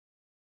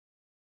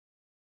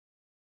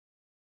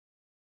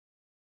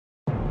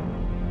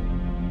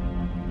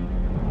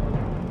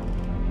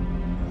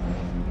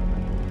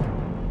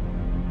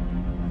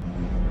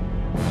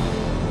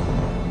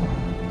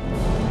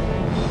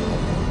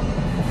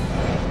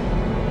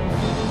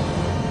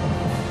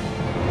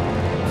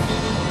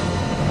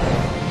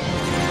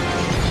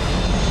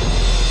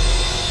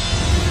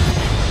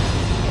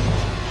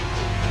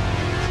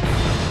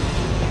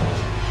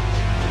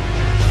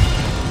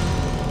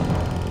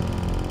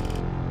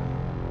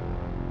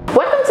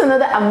to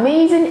another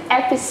amazing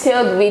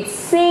episode with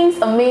Sings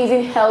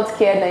Amazing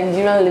Healthcare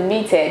Nigeria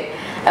Limited.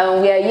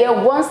 We are here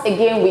once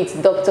again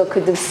with Dr.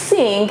 Kudu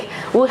Singh,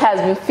 who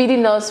has been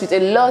feeding us with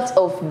a lot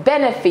of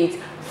benefits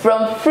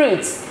from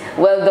fruits.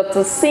 Well,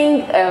 Dr.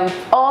 Singh,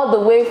 all the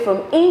way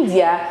from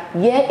India,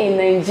 here in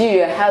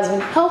Nigeria, has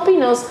been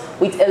helping us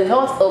with a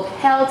lot of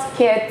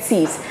healthcare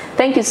tips.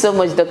 Thank you so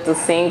much, Dr.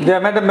 Singh. Yeah,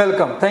 madam,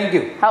 welcome. Thank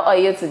you. How are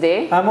you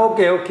today? I'm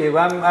okay.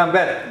 I'm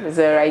well. It's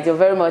all right. You're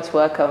very much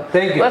welcome.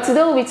 Thank you. Well,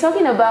 today we'll be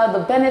talking about the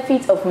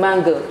benefits of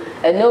mango.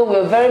 I know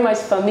we're very much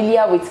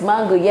familiar with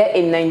mango here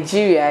in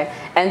Nigeria,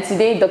 and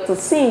today Dr.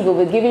 Singh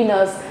will be giving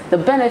us the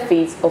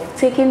benefits of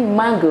taking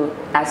mango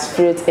as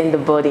fruit in the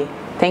body.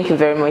 Thank you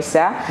very much,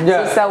 sir.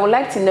 Yeah. So, sir, I would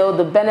like to know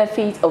the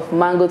benefit of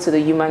mango to the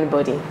human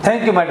body.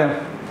 Thank you, madam.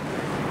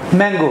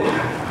 Mango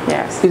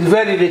Yes. is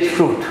very rich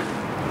fruit.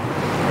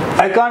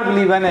 I can't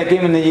believe when I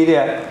came in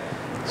Nigeria,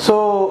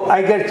 so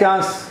I get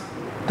chance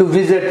to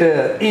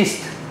visit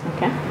East.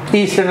 Okay.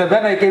 East, and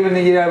when I came in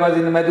Nigeria, I was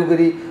in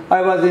Maiduguri,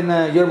 I was in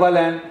Yoruba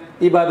land,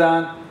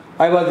 Ibadan,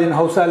 I was in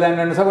Hausa land,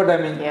 and so what I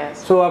mean.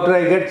 Yes. So after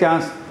I get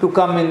chance to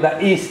come in the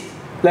East,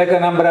 like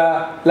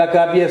Anambra, like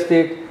Abia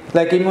State,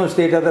 like Imo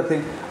State, other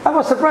thing, I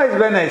was surprised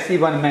when I see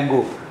one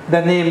mango,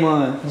 the name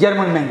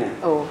German mango.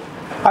 Oh.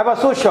 I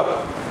was so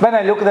shocked when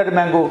I look at that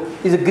mango.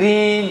 It's a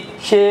green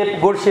shape,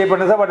 good shape,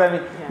 and that's what I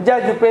mean. Yeah.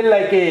 Just you peel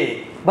like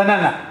a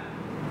banana.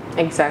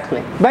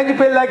 Exactly. When you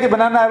peel like a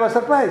banana, I was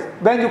surprised.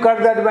 When you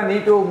cut that one,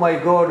 eat, oh my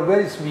God,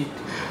 very sweet.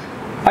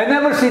 I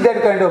never see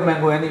that kind of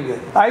mango anywhere.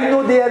 I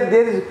know there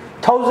is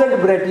 1,000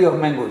 variety of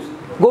mangoes.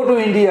 Go to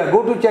India,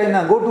 go to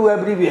China, go to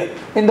everywhere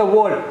in the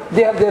world.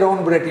 They have their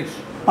own varieties.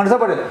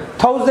 Understand?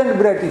 1,000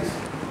 varieties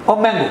of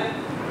mango,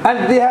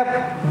 and they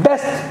have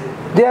best.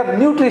 They have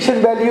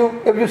nutrition value.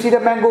 If you see the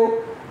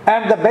mango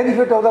and the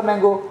benefit of the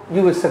mango,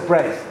 you will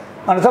surprise.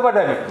 Understand what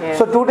I mean? Yeah.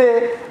 So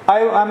today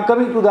I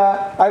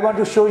want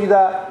to show you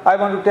I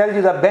want to tell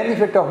you the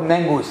benefit of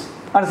mangoes.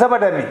 Understand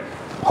what I mean?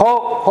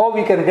 How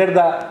we can get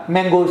the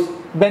mangoes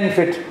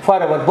benefit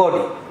for our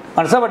body.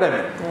 Understand what I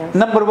mean? Yes.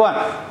 Number one,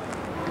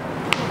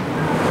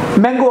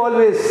 mango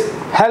always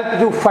help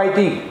you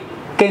fighting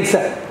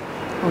cancer.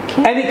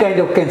 Okay. Any kind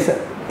of cancer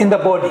in the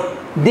body.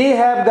 They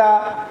have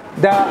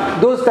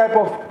those type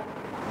of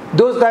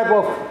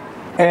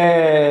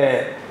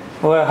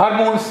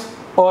hormones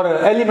or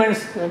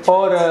elements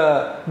or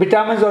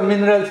vitamins or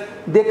minerals.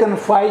 They can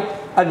fight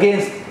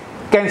against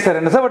cancer.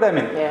 And that's what I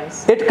mean.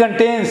 Yes. It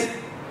contains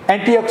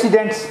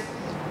antioxidants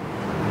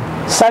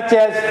such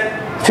as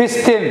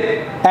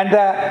fisetin and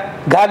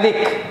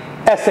garlic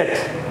acid.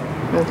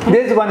 Okay.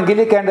 There is one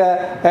garlic and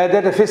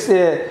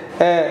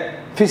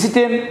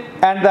fisetin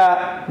and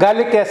the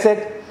garlic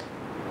acid,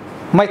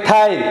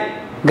 methyl,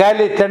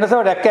 gallate, and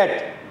so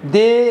cat.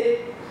 They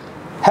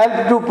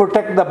help to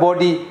protect the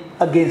body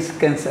against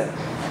cancer.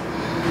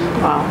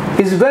 Wow.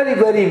 It's very,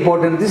 very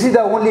important. This is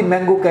the only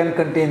mango can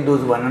contain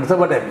those one. Understand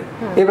what I mean?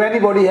 If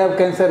anybody have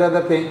cancer,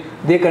 other thing,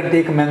 they can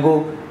take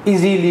mango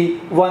easily,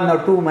 1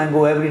 or 2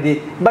 mango every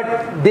day.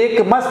 But they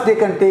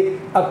can take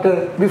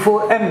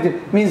before empty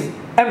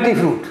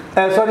fruit.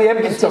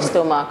 Empty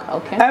stomach.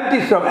 Okay.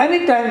 Empty stomach.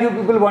 Anytime you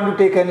people want to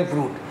take any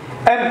fruit,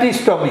 empty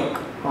stomach.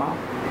 Wow.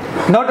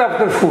 Not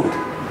after food.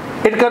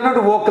 It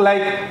cannot walk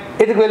like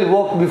it will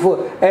walk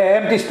before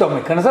empty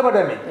stomach. Understand what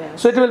I mean?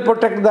 Yes. So it will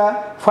protect the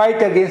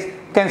fight against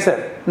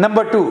cancer.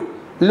 Number 2,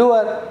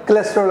 lower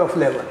cholesterol of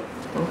level.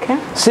 Okay.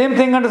 Same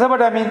thing, understand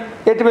what I mean?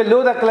 It will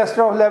lower the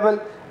cholesterol level.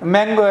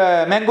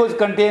 Mangoes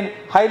contain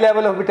high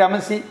level of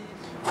vitamin C,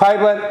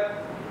 fiber,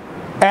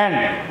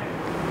 and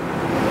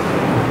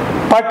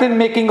part in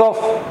making of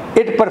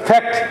it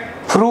perfect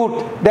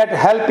fruit that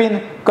help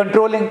in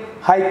controlling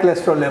high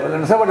cholesterol level.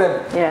 Understand what I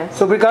mean? Yes.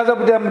 So because of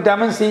the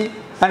vitamin C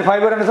and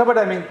fiber, understand what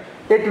I mean?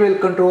 It will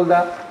control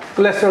the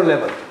cholesterol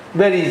level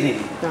very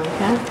easily.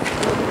 Okay.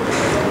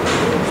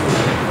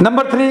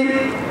 Number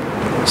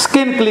 3,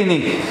 skin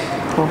cleaning.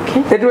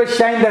 Okay. It will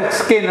shine the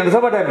skin.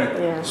 Understand what I mean?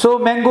 Yeah. So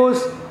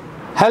mangoes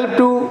help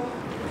to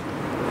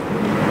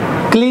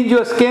clean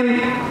your skin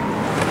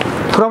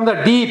from the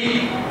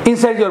deep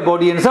inside your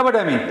body. Understand what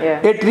I mean?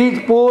 Yeah. It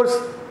reads pores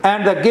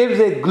and gives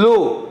a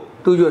glow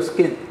to your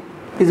skin.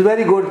 It's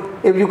very good.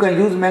 If you can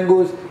use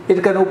mangoes,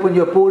 it can open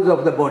your pores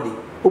of the body,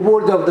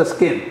 pores of the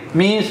skin.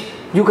 Means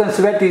you can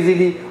sweat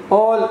easily.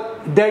 All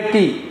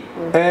dirty,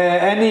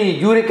 any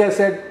urea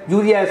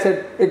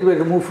acid, it will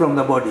remove from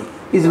the body.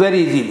 It's very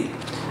easily.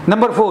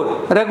 Number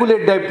 4,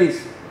 regulate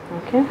diabetes.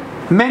 Okay.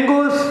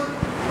 Mangoes,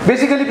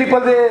 basically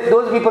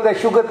those people that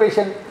sugar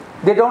patient,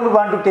 they don't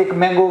want to take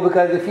mango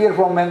because they fear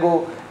from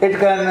mango.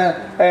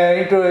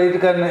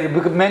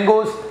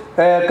 Mangoes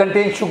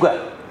contain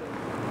sugar.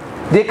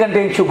 They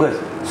contain sugars.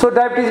 So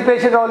diabetes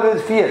patient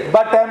always fear.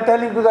 But I am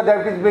telling to the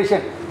diabetes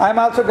patient, I am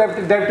also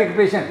diabetic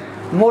patient,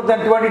 more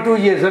than 22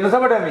 years.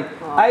 Understand what I mean?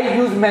 Wow. I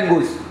use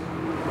mangoes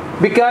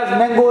because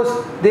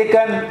mangoes, they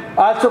can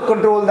also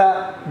control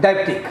the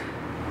diabetic.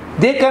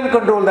 They can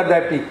control the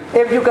diabetic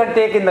if you can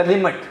take in the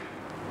limit.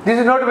 This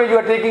is not where you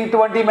are taking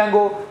 20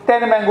 mango,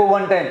 10 mango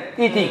one time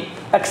eating.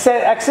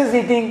 Excess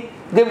eating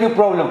give you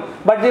problem.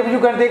 But if you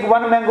can take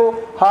one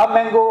mango, half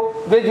mango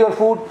with your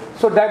food,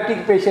 so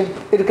diabetic patient,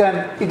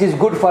 it is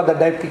good for the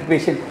diabetic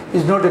patient.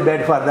 It's not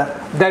bad for the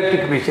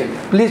diabetic patient.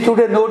 Please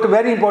today note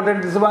very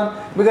important this one,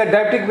 because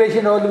diabetic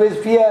patient always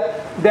fear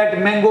that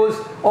mangoes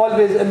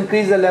always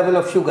increase the level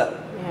of sugar.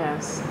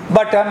 Yes.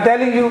 But I'm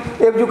telling you,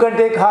 if you can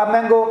take half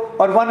mango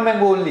or one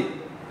mango only,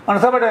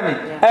 understand what I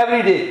mean? Yeah.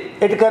 Every day,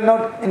 it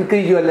cannot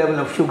increase your level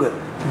of sugar.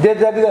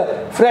 That is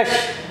a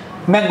fresh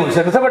mangoes.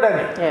 Understand what I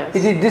mean?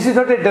 Yes. This is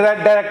not a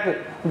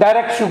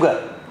direct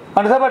sugar.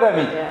 Understand what I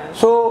mean? Yeah.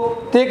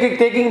 So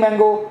taking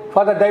mango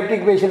for the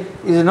diabetic patient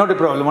is not a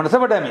problem.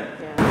 Understand what I mean?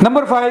 Yeah.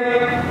 Number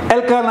 5,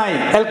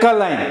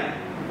 alkaline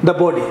the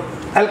body.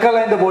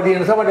 Alkaline the body.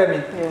 Understand what I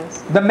mean?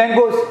 Yes. The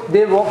mangoes,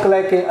 they work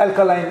like a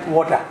alkaline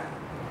water.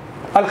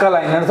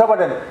 Alkaline, understand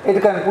what I mean?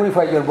 It can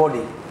purify your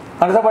body.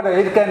 Understand what I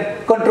mean? It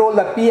can control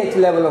the pH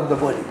level of the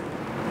body.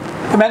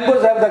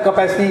 Mangoes have the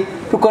capacity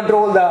to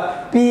control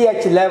the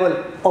pH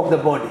level of the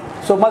body.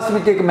 So must we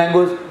take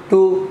mangoes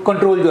to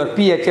control your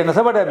pH.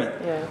 Understand what I mean?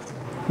 Yes.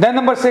 Then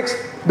number 6,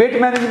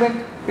 weight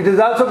management. It is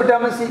also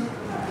vitamin C.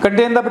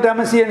 Contain the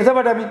vitamin C. Understand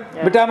what I mean?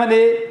 Yeah. Vitamin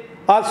A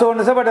also.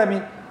 Understand what I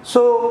mean?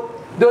 So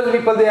those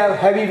people, they have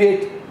heavy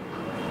weight,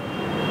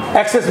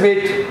 excess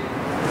weight,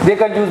 they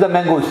can use the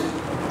mangoes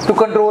to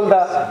control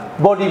the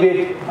body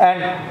weight,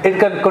 and it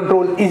can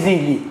control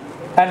easily,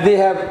 and they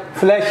have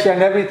flesh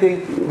and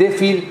everything, they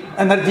feel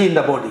energy in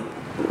the body.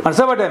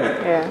 Understand what I mean?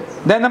 Yes.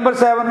 Then number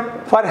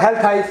 7, for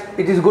health eyes,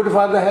 it is good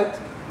for the health,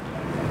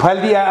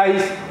 healthy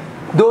eyes.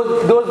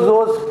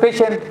 Those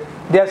patients,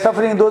 they are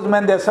suffering, those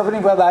men, they are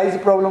suffering for the eyes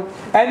problem,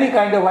 any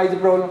kind of eyes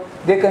problem,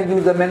 they can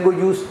use the mango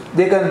juice,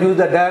 they can use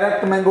the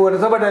direct mango.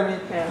 Understand what I mean?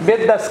 Yes.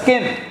 With the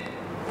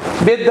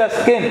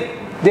skin,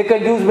 they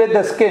can use with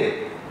the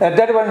skin.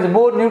 That one is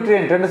more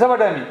nutrient. Understand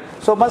what I mean?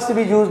 So must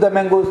we use the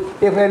mangoes.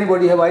 If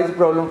anybody have eyes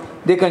problem,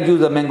 they can use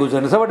the mangoes.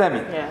 Understand what I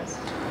mean? Yes.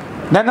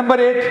 Then number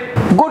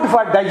 8, good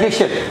for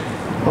digestion.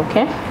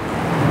 Okay.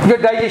 Your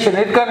digestion,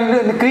 it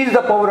can increase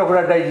the power of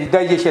our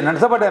digestion.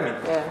 Understand what I mean?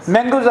 Yes.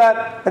 Mangoes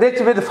are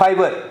rich with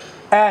fiber,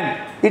 and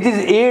it is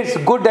aids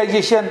good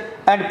digestion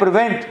and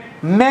prevent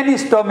many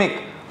stomach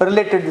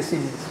related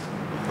diseases.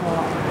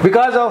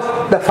 Because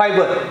of the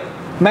fiber.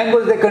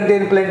 Mangoes, they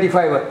contain plenty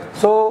fiber.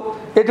 So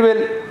it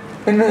will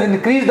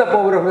increase the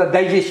power of the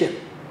digestion.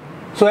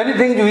 So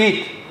anything you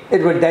eat,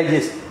 it will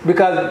digest,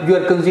 because you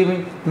are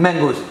consuming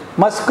mangoes.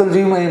 Must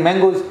consume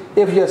mangoes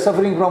if you are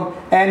suffering from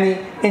any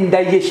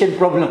indigestion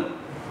problem.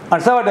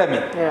 Understand what I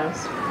mean?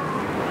 Yes.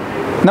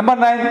 Number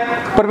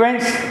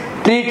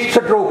 9, treat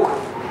stroke.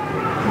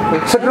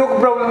 Stroke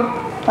problem.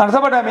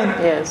 Understand what I mean?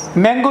 Yes.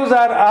 Mangoes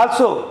are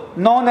also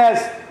known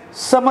as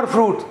summer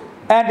fruit,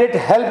 and it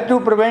helps to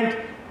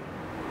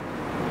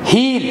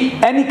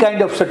heal any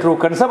kind of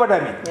stroke. Understand what I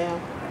mean? Yeah.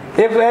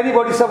 If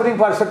anybody is suffering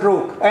for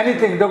stroke,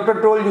 anything, doctor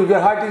told you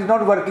your heart is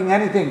not working,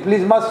 anything,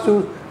 please must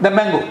choose the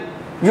mango.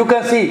 You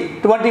can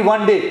see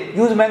 21 days,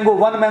 use mango,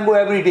 one mango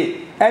every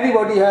day.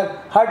 Anybody have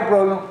heart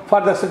problem,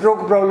 for the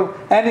stroke problem,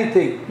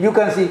 anything, you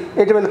can see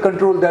it will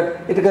control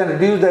that, it can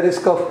reduce the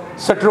risk of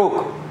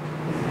stroke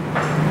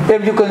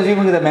if you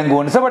consuming the mango.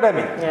 Understand what I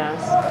mean?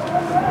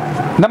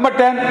 Yes. Number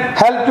 10,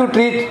 help to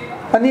treat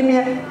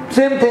anemia.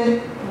 Same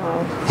thing.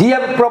 Wow. He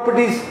have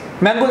properties,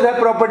 mangoes have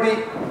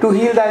property to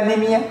heal the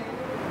anemia.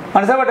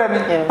 Understand what I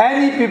mean? Yeah.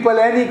 Any people,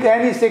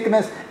 any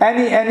sickness,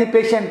 any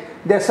patient,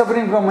 they are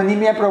suffering from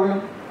anemia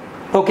problem.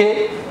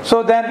 Okay,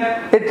 so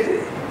then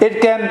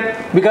it can,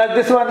 because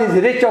this one is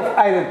rich of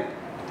iron.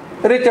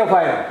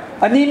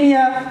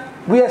 Anemia,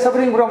 we are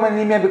suffering from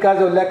anemia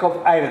because of lack of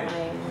iron.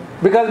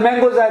 Because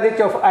mangoes are rich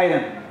of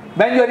iron.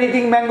 When you are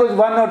eating mangoes,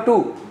 1 or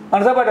 2,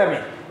 understand what I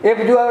mean?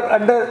 If you are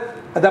under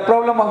the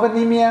problem of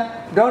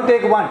anemia, don't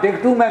take 1,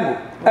 take 2 mango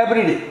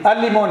every day,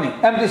 early morning,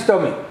 empty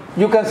stomach.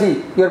 You can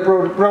see your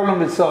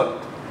problem is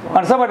solved.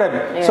 Understand what I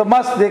mean? Yeah. So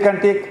must they can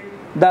take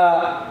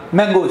the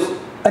mangoes,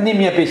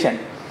 anemia patient.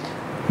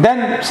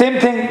 Then same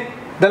thing,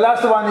 the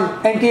last one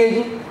is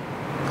anti-aging.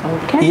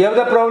 Okay. You have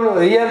the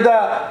problem, you have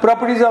the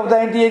properties of the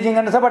anti-aging.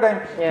 Understand what I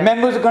mean? Yeah.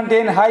 Mangoes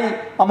contain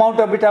high amount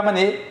of vitamin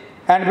A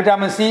and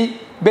vitamin C,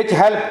 which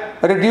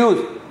help reduce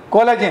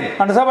collagen.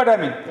 Understand what I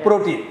mean? Yes.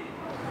 Protein.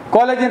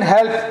 Collagen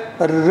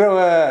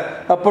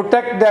helps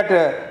protect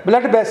that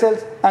blood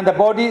vessels and the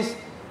body's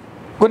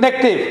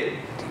connective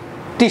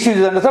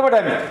tissues. Understand what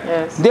I mean?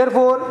 Yes.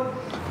 Therefore,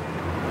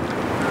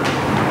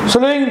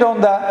 slowing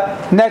down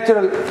the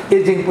natural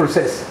aging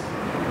process.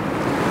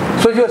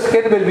 So your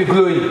skin will be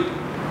glowing.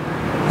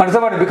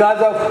 Understand what?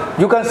 Because of,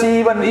 you can see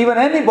even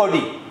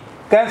anybody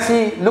can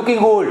see looking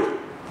old,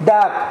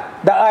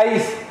 dark, the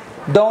eyes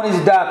down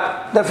is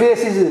dark, the face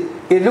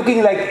is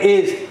looking like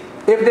aged.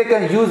 If they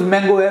can use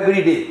mango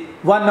every day,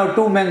 1 or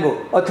 2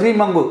 mango or 3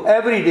 mango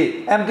every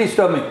day, empty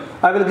stomach,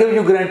 I will give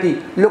you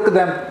guarantee, look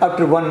them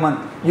after 1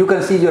 month, you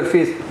can see your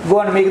face.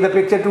 Go and make the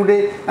picture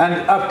today, and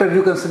after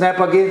you can snap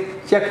again,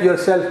 check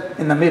yourself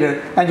in the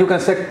mirror, and you can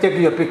check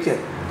your picture.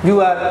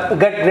 You are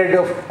get rid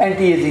of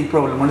anti-aging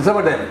problem. Understand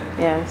what I mean?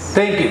 Yes.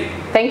 Thank you.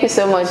 Thank you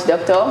so much,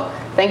 doctor.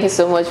 Thank you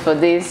so much for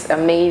this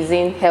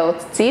amazing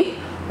health tip.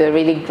 We're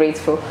really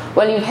grateful.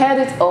 Well, you've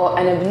heard it all,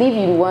 and I believe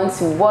you want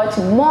to watch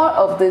more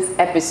of this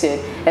episode,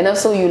 and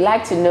also you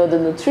like to know the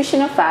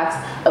nutritional facts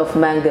of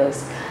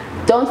mangoes.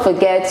 Don't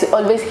forget to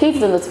always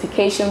hit the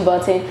notification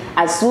button,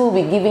 as we'll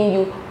be giving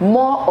you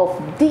more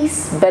of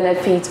these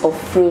benefits of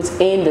fruits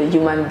in the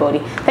human body.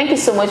 Thank you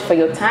so much for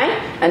your time,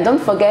 and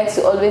don't forget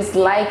to always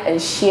like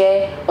and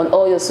share on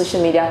all your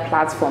social media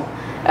platforms,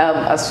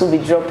 as we'll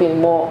be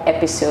dropping more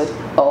episodes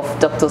of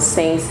Dr.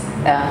 Singh's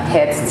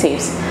health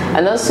tips.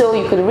 And also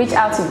you can reach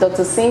out to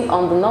Dr. Singh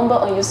on the number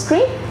on your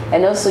screen,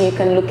 and also you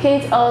can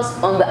locate us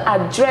on the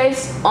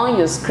address on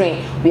your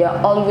screen. We are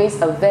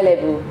always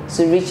available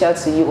to reach out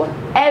to you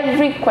on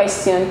every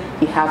question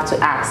you have to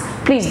ask.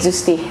 Please do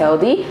stay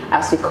healthy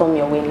as we come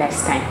your way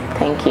next time.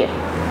 Thank you.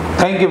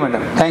 Thank you,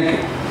 madam. Thank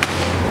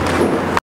you.